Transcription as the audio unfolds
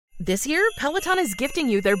This year, Peloton is gifting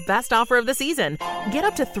you their best offer of the season. Get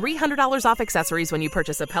up to $300 off accessories when you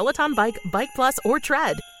purchase a Peloton bike, Bike Plus, or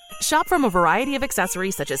Tread. Shop from a variety of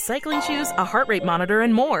accessories such as cycling shoes, a heart rate monitor,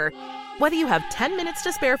 and more. Whether you have 10 minutes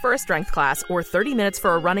to spare for a strength class or 30 minutes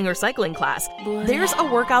for a running or cycling class, there's a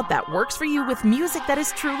workout that works for you with music that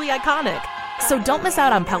is truly iconic. So don't miss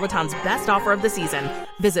out on Peloton's best offer of the season.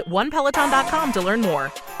 Visit onepeloton.com to learn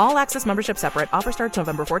more. All access membership separate. Offer starts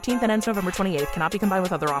November 14th and ends November 28th. Cannot be combined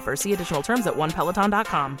with other offers. See additional terms at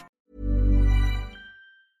onepeloton.com.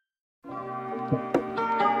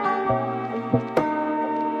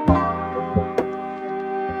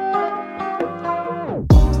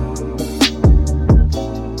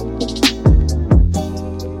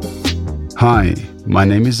 Hi, my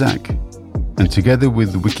name is Zach, and together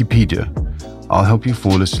with Wikipedia, I'll help you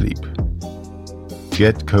fall asleep.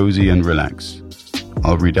 Get cozy and relax.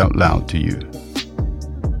 I'll read out loud to you.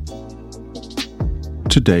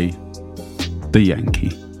 Today, The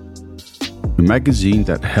Yankee, a magazine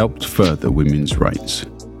that helped further women's rights.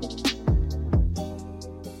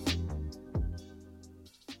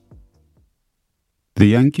 The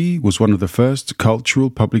Yankee was one of the first cultural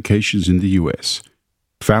publications in the US,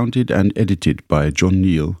 founded and edited by John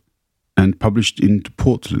Neal and published in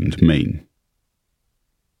Portland, Maine.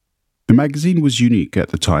 The magazine was unique at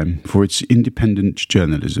the time for its independent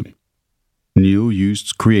journalism. Neal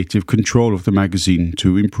used creative control of the magazine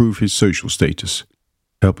to improve his social status,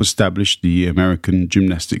 help establish the American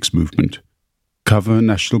gymnastics movement, cover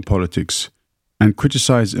national politics, and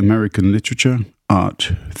criticize American literature,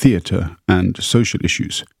 art, theater, and social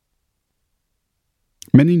issues.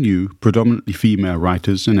 Many new, predominantly female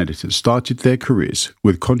writers and editors started their careers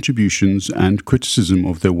with contributions and criticism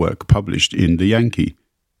of their work published in The Yankee,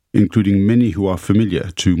 including many who are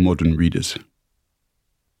familiar to modern readers.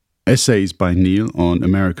 Essays by Neal on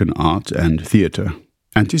American art and theater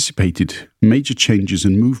anticipated major changes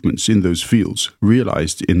and movements in those fields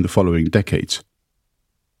realized in the following decades.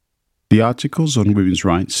 The articles on women's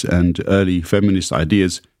rights and early feminist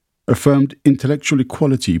ideas affirmed intellectual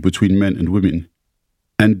equality between men and women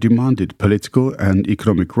and demanded political and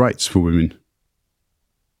economic rights for women.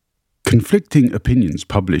 Conflicting opinions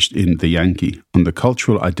published in The Yankee on the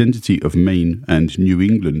cultural identity of Maine and New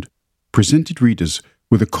England presented readers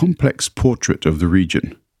with a complex portrait of the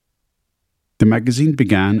region. The magazine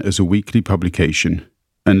began as a weekly publication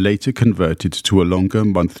and later converted to a longer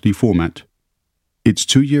monthly format. Its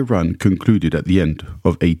 2-year run concluded at the end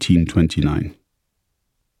of 1829.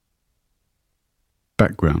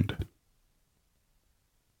 Background: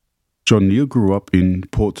 John Neal grew up in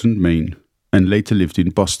Portland, Maine, and later lived in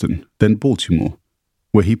Boston, then Baltimore,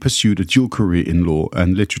 where he pursued a dual career in law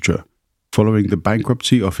and literature, following the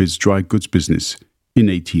bankruptcy of his dry goods business in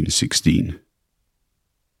 1816.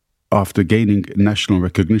 After gaining national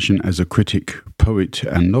recognition as a critic, poet,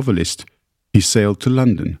 and novelist, he sailed to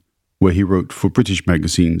London, where he wrote for British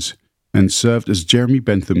magazines and served as Jeremy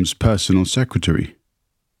Bentham's personal secretary.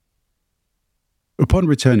 Upon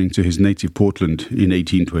returning to his native Portland in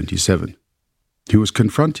 1827, he was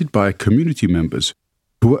confronted by community members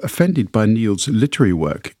who were offended by Neal's literary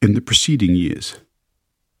work in the preceding years.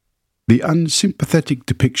 The unsympathetic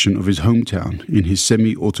depiction of his hometown in his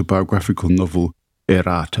semi-autobiographical novel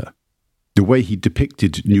Errata, the way he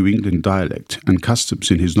depicted New England dialect and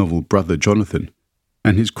customs in his novel Brother Jonathan,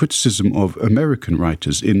 and his criticism of American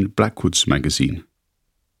writers in Blackwood's magazine.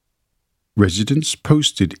 Residents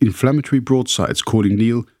posted inflammatory broadsides calling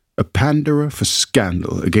Neal a panderer for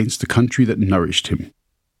scandal against the country that nourished him,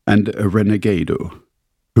 and a renegado,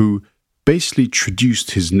 who basely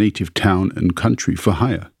traduced his native town and country for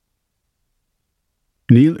hire.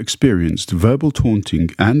 Neal experienced verbal taunting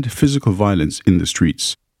and physical violence in the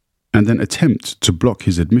streets, and an attempt to block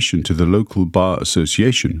his admission to the local bar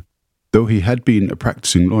association, though he had been a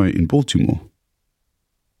practicing lawyer in Baltimore.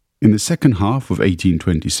 In the second half of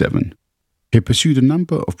 1827, he pursued a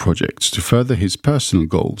number of projects to further his personal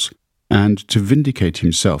goals and to vindicate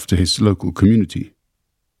himself to his local community.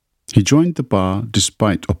 He joined the bar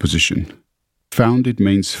despite opposition, founded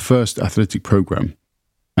Maine's first athletic program,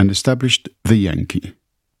 and established The Yankee.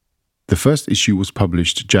 The first issue was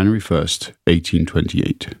published January 1st,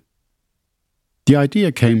 1828. The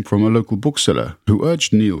idea came from a local bookseller who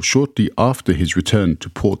urged Neal shortly after his return to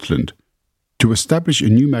Portland to establish a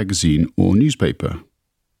new magazine or newspaper.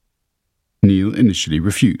 Neal initially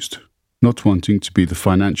refused, not wanting to be the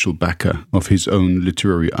financial backer of his own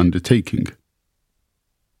literary undertaking.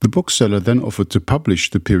 The bookseller then offered to publish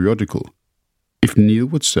the periodical if Neal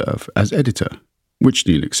would serve as editor, which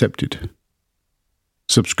Neal accepted.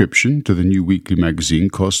 Subscription to the new weekly magazine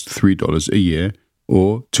cost $3 a year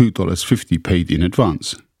or $2.50 paid in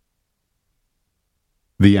advance.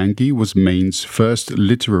 The Yankee was Maine's first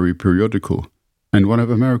literary periodical and one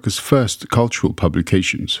of America's first cultural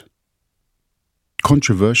publications.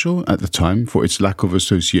 Controversial at the time for its lack of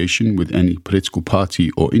association with any political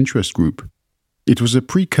party or interest group, it was a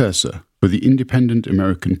precursor for the independent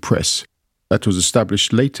American press that was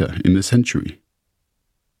established later in the century.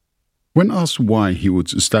 When asked why he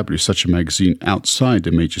would establish such a magazine outside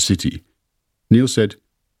a major city, Neal said,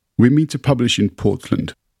 "We mean to publish in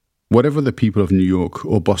Portland. Whatever the people of New York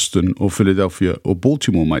or Boston or Philadelphia or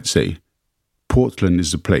Baltimore might say, Portland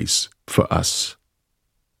is the place for us."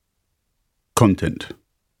 Content.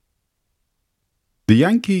 The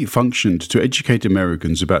Yankee functioned to educate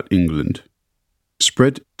Americans about England,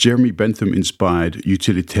 spread Jeremy Bentham-inspired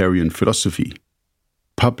utilitarian philosophy,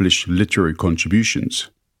 publish literary contributions,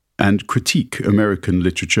 and critique American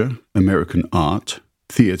literature, American art,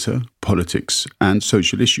 theatre, politics, and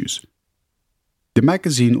social issues. The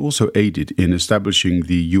magazine also aided in establishing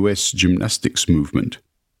the U.S. gymnastics movement,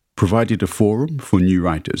 provided a forum for new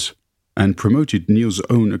writers, and promoted Neal's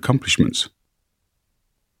own accomplishments.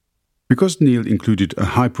 Because Neal included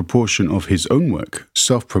a high proportion of his own work,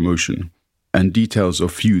 self-promotion, and details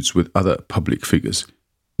of feuds with other public figures,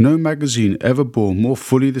 no magazine ever bore more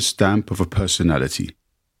fully the stamp of a personality,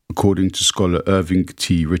 according to scholar Irving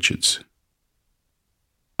T. Richards.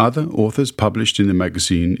 Other authors published in the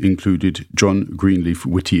magazine included John Greenleaf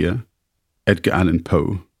Whittier, Edgar Allan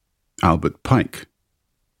Poe, Albert Pike,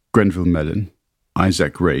 Grenville Mellon,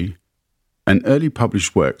 Isaac Ray, and early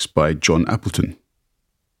published works by John Appleton.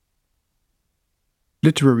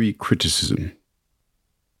 Literary criticism.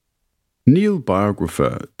 Neal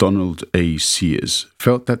biographer Donald A. Sears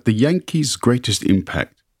felt that the Yankees' greatest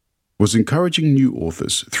impact was encouraging new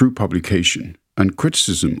authors through publication and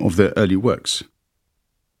criticism of their early works.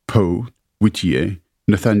 Poe, Whittier,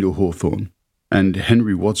 Nathaniel Hawthorne, and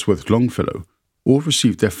Henry Wadsworth Longfellow all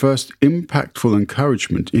received their first impactful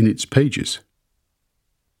encouragement in its pages.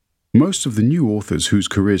 Most of the new authors whose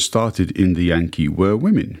careers started in the Yankee were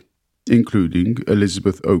women, including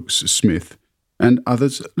Elizabeth Oakes Smith and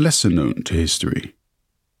others lesser known to history.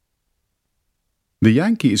 The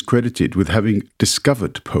Yankee is credited with having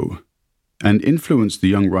discovered Poe and influenced the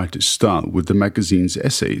young writer's style with the magazine's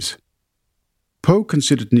essays. Poe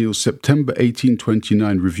considered Neal's September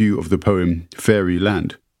 1829 review of the poem Fairy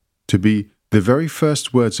Land to be the very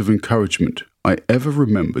first words of encouragement I ever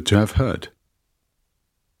remember to have heard.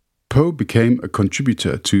 Poe became a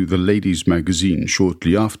contributor to the Ladies' Magazine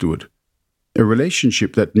shortly afterward, a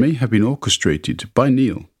relationship that may have been orchestrated by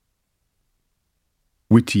Neal.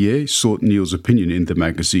 Whittier sought Neal's opinion in the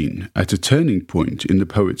magazine at a turning point in the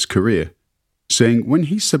poet's career, saying when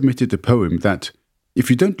he submitted the poem that, "If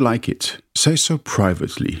you don't like it, say so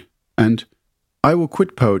privately, and I will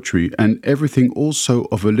quit poetry and everything also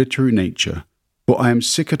of a literary nature, for I am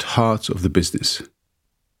sick at heart of the business."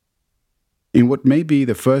 In what may be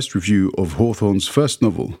the first review of Hawthorne's first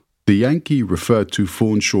novel, the Yankee referred to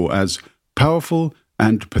Fanshawe as powerful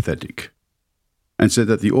and pathetic, and said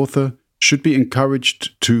that the author should be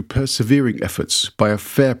encouraged to persevering efforts by a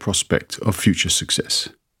fair prospect of future success.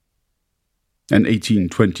 An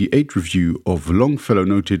 1828 review of Longfellow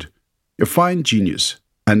noted, "A fine genius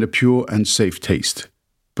and a pure and safe taste,"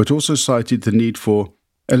 but also cited the need for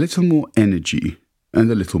a little more energy and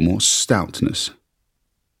a little more stoutness.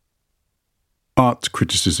 Art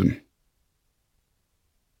criticism.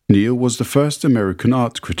 Neal was the first American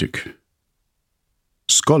art critic.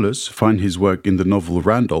 Scholars find his work in the novel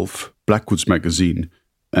Randolph, Blackwood's Magazine,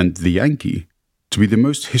 and The Yankee to be the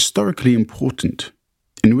most historically important,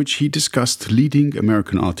 in which he discussed leading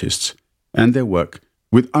American artists and their work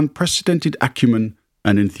with unprecedented acumen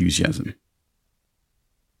and enthusiasm.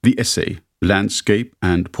 The essay, Landscape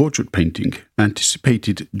and Portrait Painting,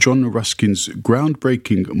 anticipated John Ruskin's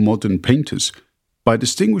groundbreaking modern painters by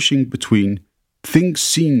distinguishing between things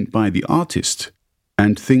seen by the artist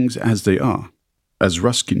and things as they are, as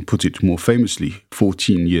Ruskin put it more famously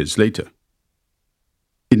 14 years later.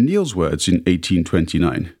 In Neal's words in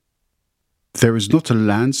 1829, "There is not a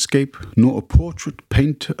landscape nor a portrait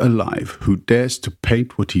painter alive who dares to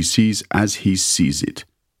paint what he sees as he sees it,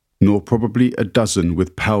 nor probably a dozen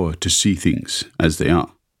with power to see things as they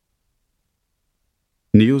are."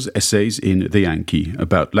 Neal's essays in The Yankee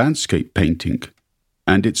about landscape painting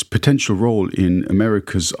and its potential role in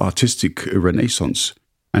America's artistic renaissance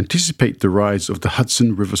anticipate the rise of the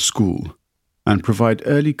Hudson River School and provide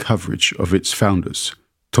early coverage of its founders,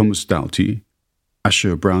 Thomas Doughty,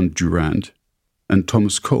 Asher Brown Durand, and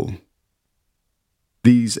Thomas Cole.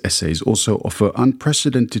 These essays also offer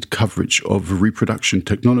unprecedented coverage of reproduction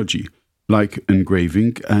technology like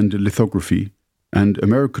engraving and lithography, and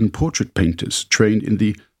American portrait painters trained in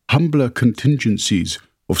the humbler contingencies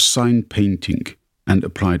of sign painting and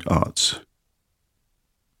applied arts.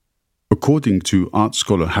 According to art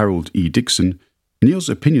scholar Harold E. Dixon, Neal's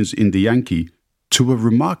opinions in The Yankee, to a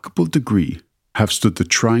remarkable degree, have stood the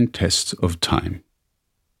trying test of time.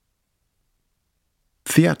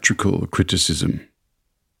 Theatrical criticism.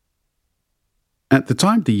 At the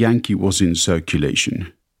time The Yankee was in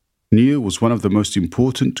circulation, Neal was one of the most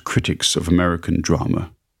important critics of American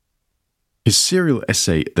drama. His serial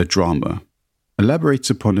essay, The Drama, elaborates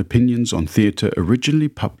upon opinions on theatre originally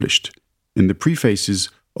published in the prefaces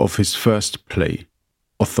of his first play,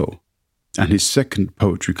 Otho, and his second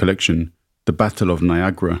poetry collection, The Battle of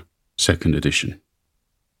Niagara, 2nd edition.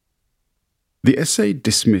 The essay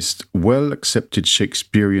dismissed well-accepted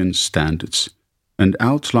Shakespearean standards and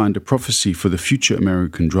outlined a prophecy for the future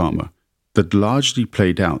American drama that largely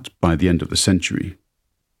played out by the end of the century.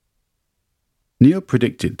 Neal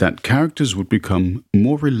predicted that characters would become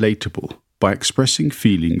more relatable by expressing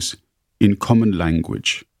feelings in common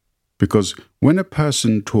language, because when a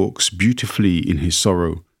person talks beautifully in his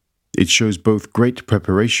sorrow, it shows both great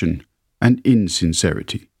preparation and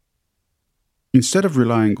insincerity. Instead of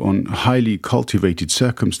relying on highly cultivated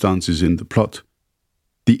circumstances in the plot,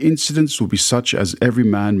 the incidents will be such as every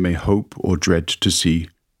man may hope or dread to see,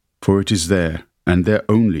 for it is there, and there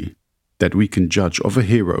only, that we can judge of a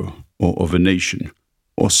hero or of a nation,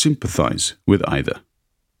 or sympathize with either.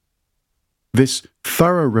 This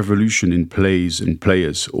thorough revolution in plays and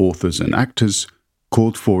players, authors and actors,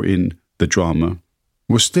 called for in The Drama,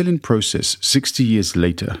 was still in process 60 years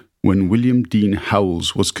later, when William Dean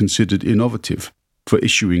Howells was considered innovative for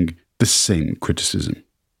issuing the same criticism.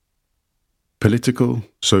 Political,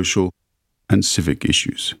 social, and civic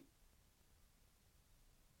issues.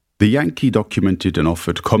 The Yankee documented and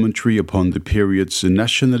offered commentary upon the period's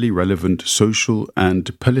nationally relevant social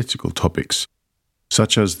and political topics,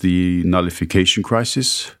 such as the nullification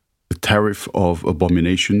crisis, the tariff of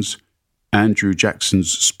abominations, Andrew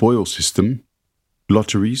Jackson's spoil system,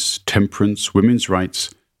 lotteries, temperance, women's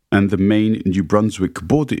rights, and the main New Brunswick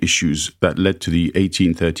border issues that led to the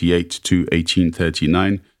 1838 to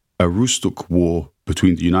 1839 Aroostook War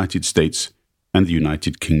between the United States and the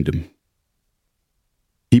United Kingdom.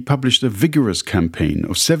 He published a vigorous campaign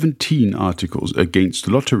of 17 articles against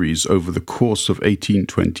lotteries over the course of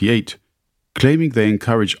 1828, claiming they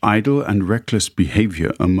encourage idle and reckless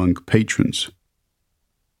behavior among patrons.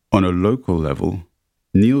 On a local level,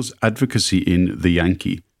 Neal's advocacy in The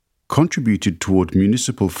Yankee contributed toward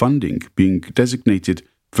municipal funding being designated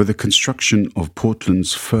for the construction of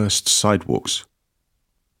Portland's first sidewalks.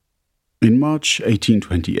 In March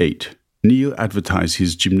 1828, Neal advertised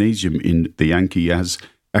his gymnasium in The Yankee as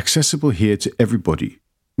accessible here to everybody,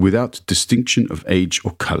 without distinction of age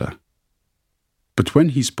or color. But when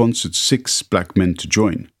he sponsored 6 black men to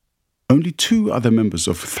join, only 2 other members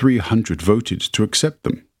of 300 voted to accept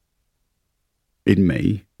them. In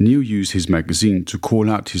May, Neal used his magazine to call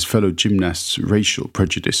out his fellow gymnasts' racial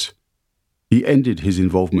prejudice. He ended his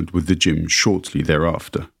involvement with the gym shortly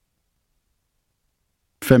thereafter.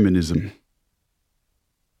 Feminism.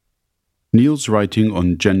 Neal's writing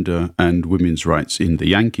on gender and women's rights in The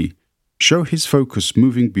Yankee show his focus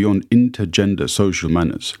moving beyond intergender social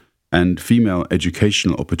manners and female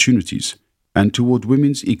educational opportunities and toward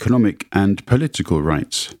women's economic and political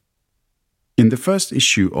rights. In the first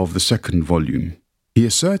issue of the second volume, he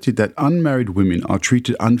asserted that unmarried women are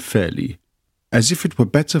treated unfairly, as if it were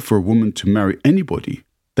better for a woman to marry anybody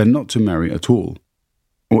than not to marry at all,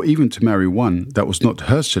 or even to marry one that was not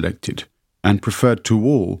her selected and preferred to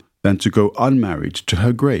all than to go unmarried to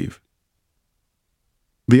her grave.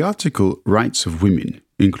 The article Rights of Women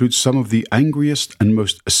includes some of the angriest and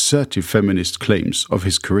most assertive feminist claims of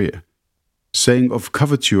his career, saying of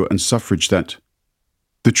coverture and suffrage that,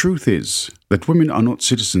 "The truth is that women are not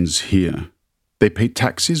citizens here. They pay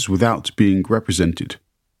taxes without being represented.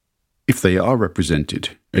 If they are represented,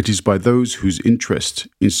 it is by those whose interest,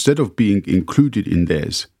 instead of being included in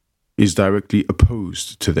theirs, is directly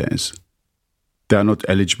opposed to theirs. They are not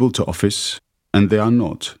eligible to office, and they are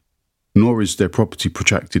not, nor is their property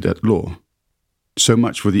protected at law. So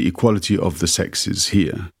much for the equality of the sexes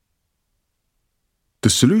here." The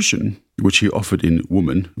solution, which he offered in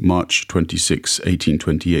Woman, March 26,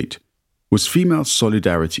 1828, was female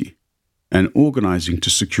solidarity and organizing to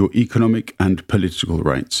secure economic and political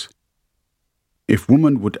rights. If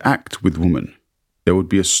woman would act with woman, there would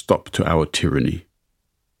be a stop to our tyranny.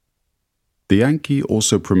 The Yankee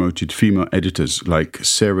also promoted female editors like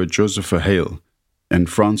Sarah Josepha Hale and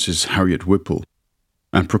Frances Harriet Whipple,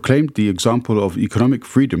 and proclaimed the example of economic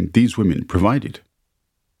freedom these women provided.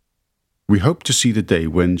 we hope to see the day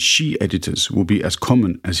when she editors will be as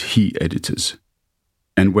common as he editors,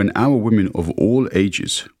 and when our women of all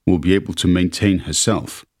ages will be able to maintain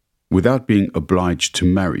herself without being obliged to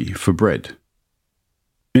marry for bread.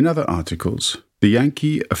 In other articles, the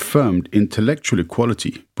Yankee affirmed intellectual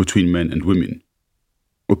equality between men and women,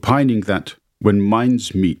 opining that when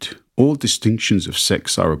minds meet, all distinctions of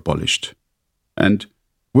sex are abolished, and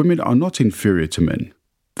women are not inferior to men.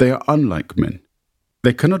 They are unlike men.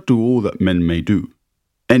 They cannot do all that men may do,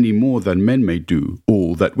 any more than men may do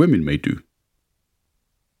all that women may do.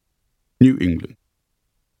 New England.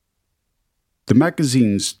 The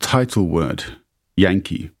magazine's title word,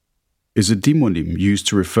 Yankee, is a demonym used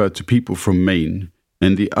to refer to people from Maine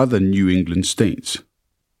and the other New England states.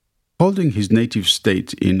 Holding his native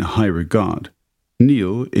state in high regard,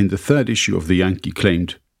 Neal, in the third issue of the Yankee,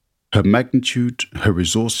 claimed, "Her magnitude, her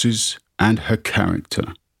resources, and her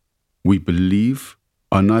character, we believe,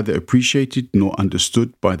 are neither appreciated nor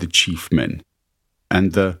understood by the chief men,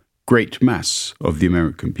 and the great mass of the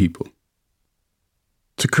American people."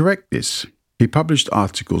 To correct this, he published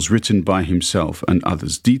articles written by himself and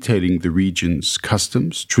others detailing the region's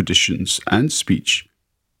customs, traditions, and speech,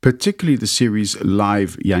 particularly the series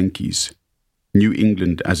Live Yankees, New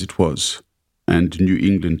England as it was, and New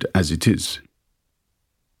England as it is.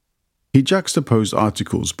 He juxtaposed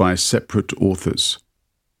articles by separate authors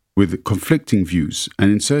with conflicting views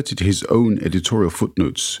and inserted his own editorial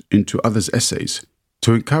footnotes into others' essays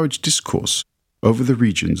to encourage discourse over the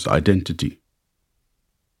region's identity.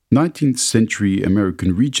 19th century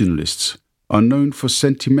American regionalists are known for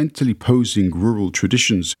sentimentally posing rural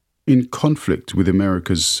traditions in conflict with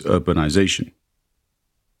America's urbanization.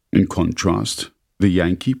 In contrast, the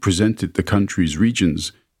Yankee presented the country's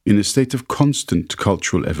regions in a state of constant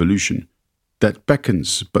cultural evolution that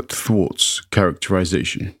beckons but thwarts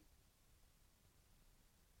characterization.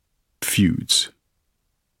 Feuds.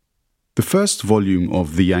 The first volume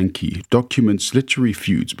of The Yankee documents literary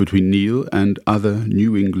feuds between Neal and other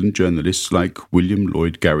New England journalists like William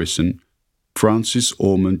Lloyd Garrison, Francis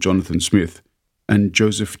Ormond Jonathan Smith, and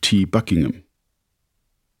Joseph T. Buckingham.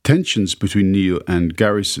 Tensions between Neal and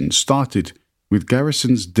Garrison started with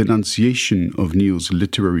Garrison's denunciation of Neal's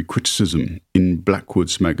literary criticism in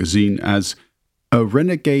Blackwood's magazine as a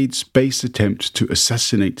renegade's base attempt to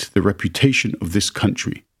assassinate the reputation of this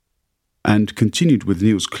country, and continued with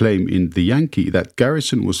Neal's claim in The Yankee that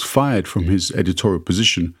Garrison was fired from his editorial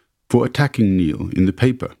position for attacking Neal in the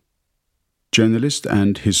paper. Journalist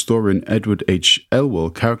and historian Edward H.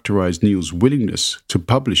 Elwell characterized Neal's willingness to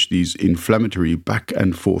publish these inflammatory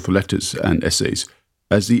back-and-forth letters and essays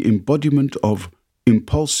as the embodiment of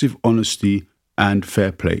impulsive honesty and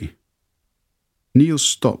fair play. Neal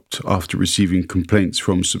stopped after receiving complaints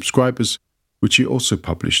from subscribers, which he also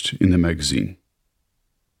published in the magazine.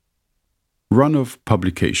 Run of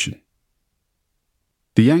publication.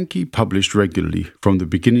 The Yankee published regularly from the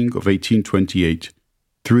beginning of 1828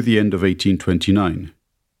 through the end of 1829,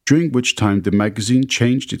 during which time the magazine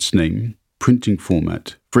changed its name, printing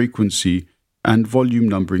format, frequency, and volume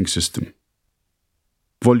numbering system.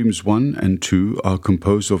 Volumes 1 and 2 are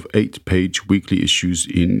composed of 8-page weekly issues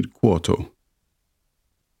in quarto.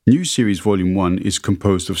 New Series Volume 1 is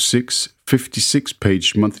composed of 6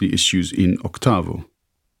 56-page monthly issues in octavo.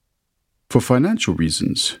 For financial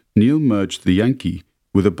reasons, Neal merged The Yankee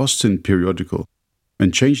with a Boston periodical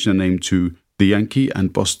and changed the name to The Yankee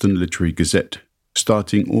and Boston Literary Gazette,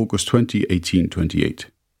 starting August 20, 1828.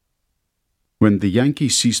 When The Yankee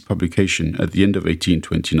ceased publication at the end of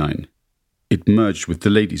 1829, it merged with the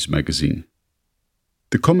Ladies' Magazine.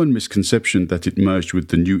 The common misconception that it merged with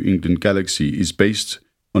the New England Galaxy is based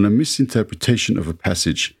on a misinterpretation of a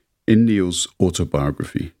passage in Neal's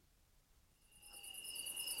autobiography.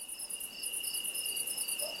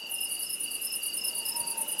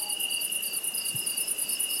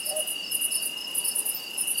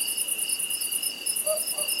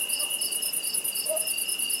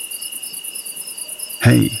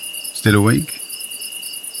 Hey, still awake?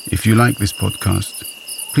 If you like this podcast,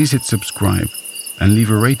 please hit subscribe and leave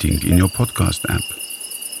a rating in your podcast app.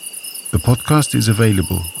 The podcast is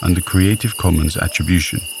available under Creative Commons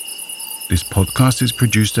Attribution. This podcast is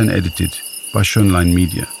produced and edited by Schönlein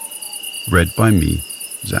Media. Read by me,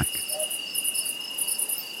 Zach.